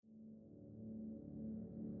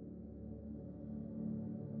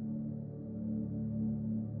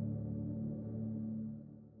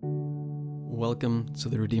welcome to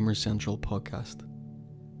the Redeemer Central podcast.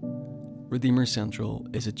 Redeemer Central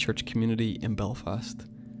is a church community in Belfast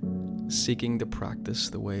seeking to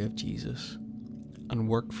practice the way of Jesus and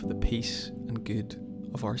work for the peace and good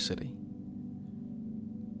of our city.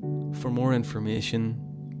 For more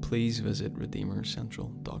information, please visit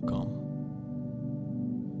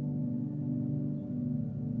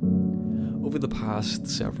redeemercentral.com. Over the past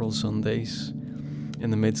several Sundays,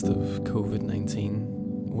 in the midst of COVID-19,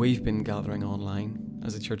 we've been gathering online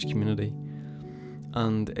as a church community,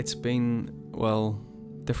 and it's been,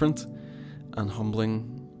 different and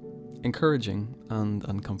humbling, encouraging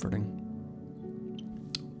and comforting.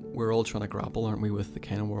 We're all trying to grapple, aren't we, with the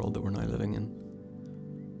kind of world that we're now living in.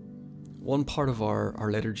 One part of our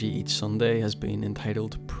liturgy each Sunday has been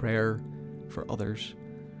entitled Prayer for Others.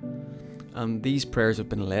 And these prayers have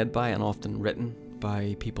been led by and often written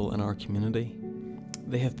by people in our community.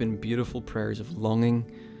 They have been beautiful prayers of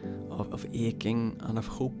longing, of aching, and of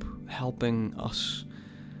hope, helping us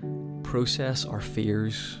process our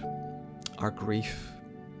fears, our grief,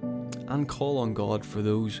 and call on God for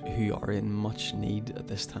those who are in much need at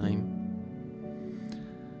this time.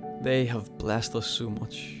 They have blessed us so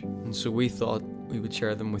much, and so we thought we would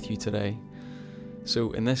share them with you today.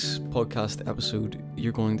 So in this podcast episode,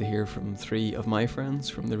 you're going to hear from three of my friends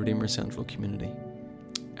from the Redeemer Central community,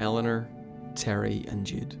 Eleanor, Terry and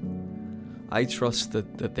Jude. I trust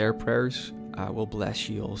that their prayers will bless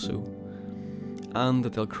you also, and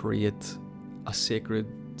that they'll create a sacred,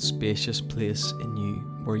 spacious place in you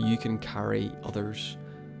where you can carry others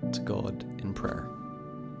to God in prayer.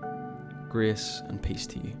 Grace and peace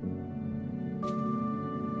to you.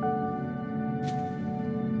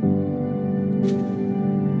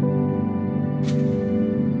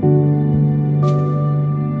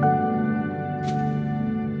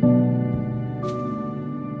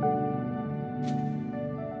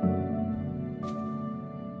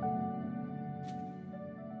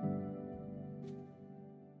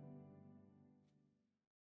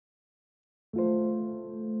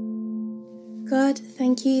 God,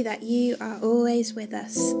 thank you that you are always with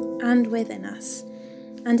us and within us.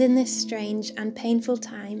 And in this strange and painful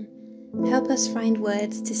time, help us find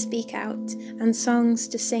words to speak out and songs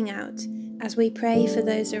to sing out as we pray for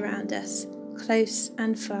those around us, close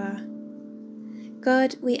and far.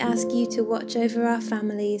 God, we ask you to watch over our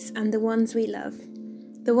families and the ones we love,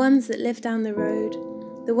 the ones that live down the road,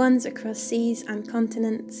 the ones across seas and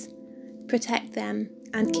continents. Protect them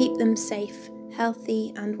and keep them safe,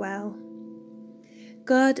 healthy and well.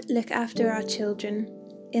 God, look after our children,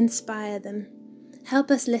 inspire them, help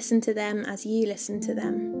us listen to them as you listen to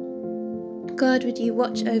them. God, would you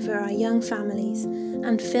watch over our young families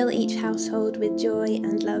and fill each household with joy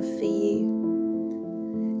and love for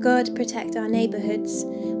you. God, protect our neighbourhoods,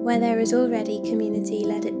 where there is already community,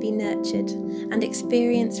 let it be nurtured and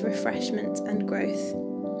experience refreshment and growth.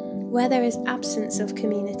 Where there is absence of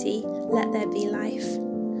community, let there be life.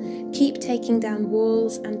 Keep taking down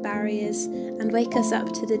walls and barriers and wake us up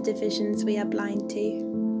to the divisions we are blind to.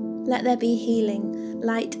 Let there be healing,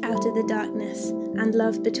 light out of the darkness, and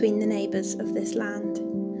love between the neighbours of this land.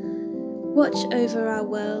 Watch over our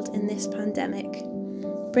world in this pandemic.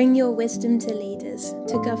 Bring your wisdom to leaders,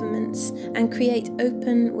 to governments, and create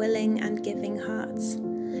open, willing, and giving hearts.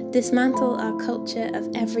 Dismantle our culture of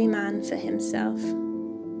every man for himself.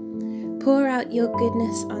 Pour out your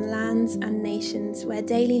goodness on lands and nations where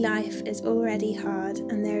daily life is already hard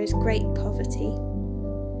and there is great poverty.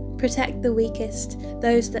 Protect the weakest,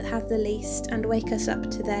 those that have the least, and wake us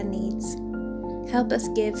up to their needs. Help us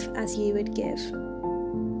give as you would give.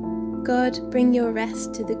 God, bring your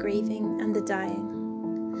rest to the grieving and the dying.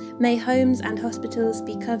 May homes and hospitals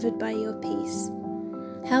be covered by your peace.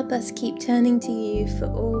 Help us keep turning to you for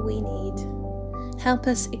all we need. Help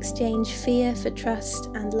us exchange fear for trust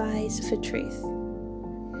and lies for truth.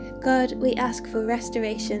 God, we ask for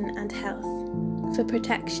restoration and health, for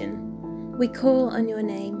protection. We call on your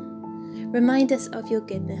name. Remind us of your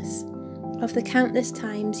goodness, of the countless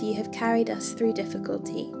times you have carried us through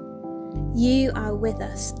difficulty. You are with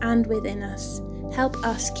us and within us. Help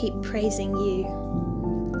us keep praising you.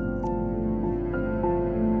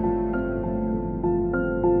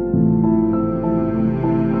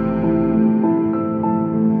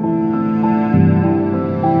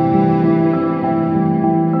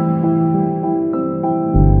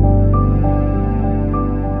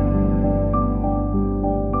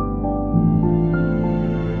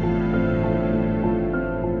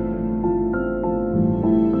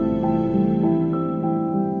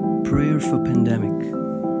 Prayer for Pandemic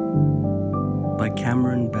by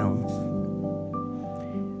Cameron Bell.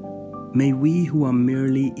 May we who are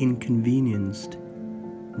merely inconvenienced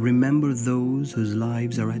remember those whose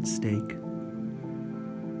lives are at stake.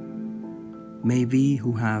 May we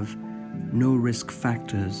who have no risk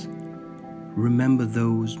factors remember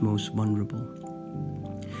those most vulnerable.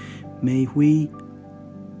 May we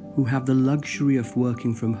who have the luxury of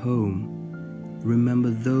working from home remember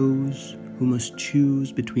those who must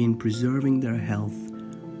choose between preserving their health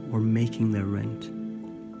or making their rent.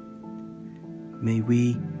 May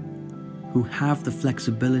we who have the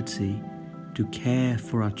flexibility to care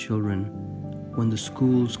for our children when the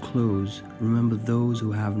schools close remember those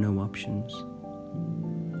who have no options.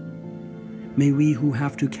 May we who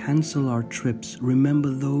have to cancel our trips remember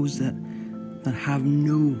those that have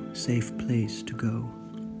no safe place to go.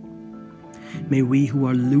 May we who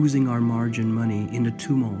are losing our margin money in the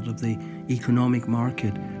tumult of the economic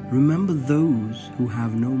market remember those who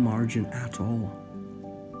have no margin at all.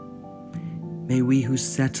 May we who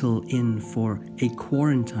settle in for a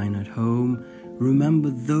quarantine at home remember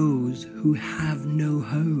those who have no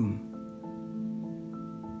home.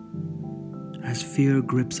 As fear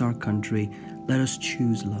grips our country, let us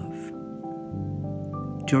choose love.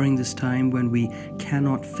 During this time when we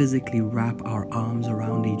cannot physically wrap our arms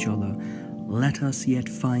around each other, let us yet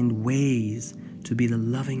find ways to be the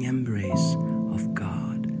loving embrace of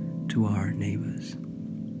God to our neighbors.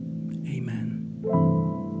 Amen.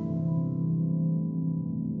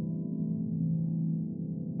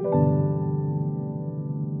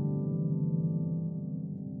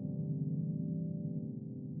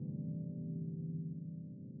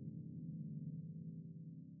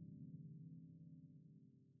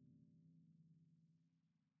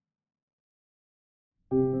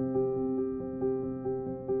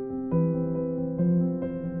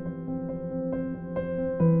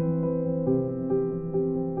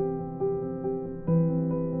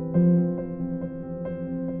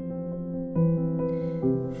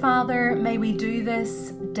 Father, may we do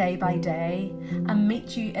this day by day and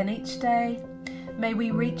meet you in each day. May we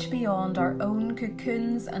reach beyond our own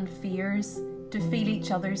cocoons and fears to feel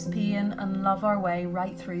each other's pain and love our way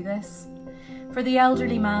right through this. For the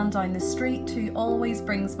elderly man down the street who always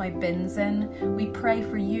brings my bins in, we pray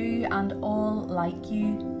for you and all like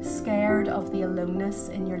you, scared of the aloneness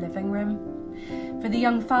in your living room. For the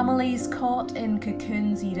young families caught in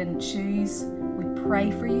cocoons you didn't choose, we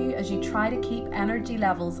pray for you as you try to keep energy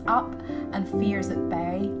levels up and fears at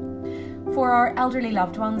bay. For our elderly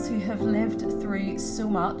loved ones who have lived through so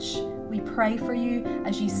much, we pray for you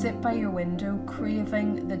as you sit by your window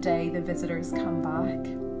craving the day the visitors come back.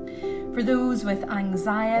 For those with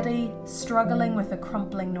anxiety, struggling with a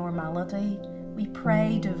crumbling normality, we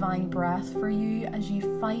pray divine breath for you as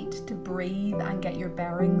you fight to breathe and get your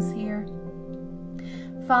bearings here.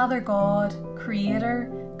 Father God,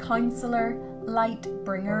 Creator, Counselor, Light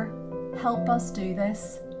Bringer, help us do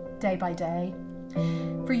this day by day.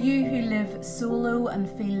 For you who live solo and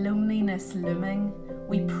feel loneliness looming,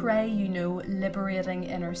 we pray you know liberating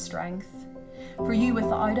inner strength. For you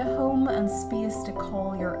without a home and space to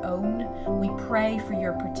call your own, we pray for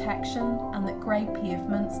your protection and that grey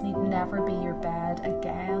pavements need never be your bed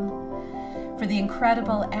again. For the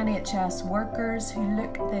incredible NHS workers who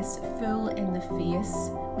look this full in the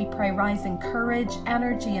face, we pray rising courage,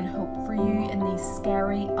 energy and hope for you in these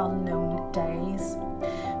scary, unknown days.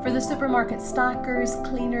 For the supermarket stackers,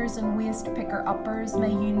 cleaners and waste picker-uppers,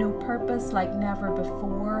 may you know purpose like never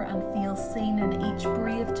before and feel seen in each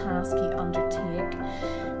brave task you undertake.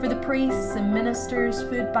 For the priests and ministers,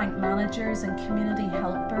 food bank managers and community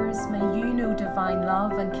helpers, may you know divine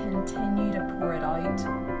love and continue to pour it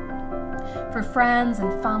out. For friends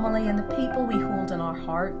and family and the people we hold in our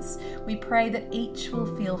hearts, we pray that each will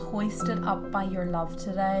feel hoisted up by your love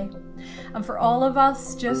today. And for all of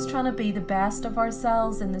us just trying to be the best of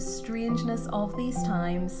ourselves in the strangeness of these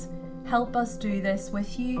times, help us do this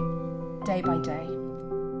with you day by day.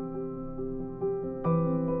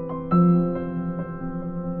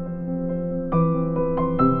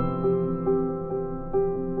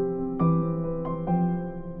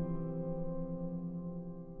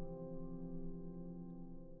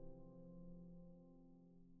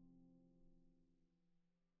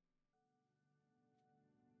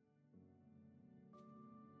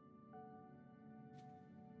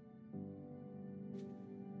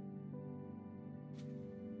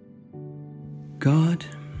 God,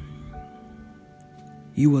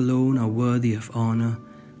 you alone are worthy of honor,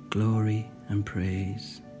 glory, and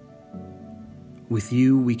praise. With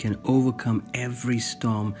you, we can overcome every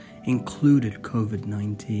storm, included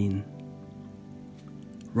COVID-19.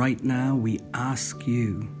 Right now, we ask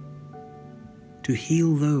you to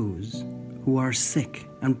heal those who are sick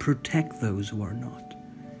and protect those who are not.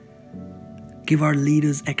 Give our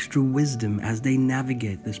leaders extra wisdom as they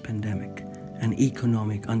navigate this pandemic and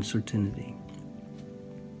economic uncertainty.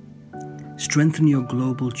 Strengthen your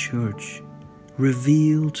global church.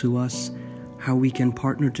 Reveal to us how we can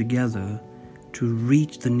partner together to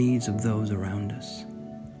reach the needs of those around us.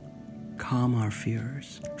 Calm our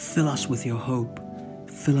fears. Fill us with your hope.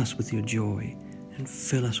 Fill us with your joy. And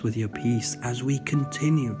fill us with your peace as we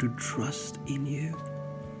continue to trust in you.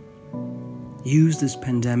 Use this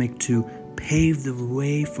pandemic to pave the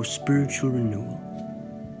way for spiritual renewal.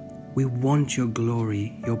 We want your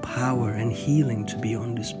glory, your power, and healing to be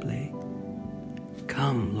on display.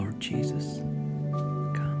 Come, Lord Jesus.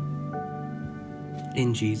 Come.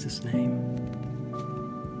 In Jesus' name.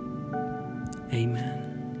 Amen.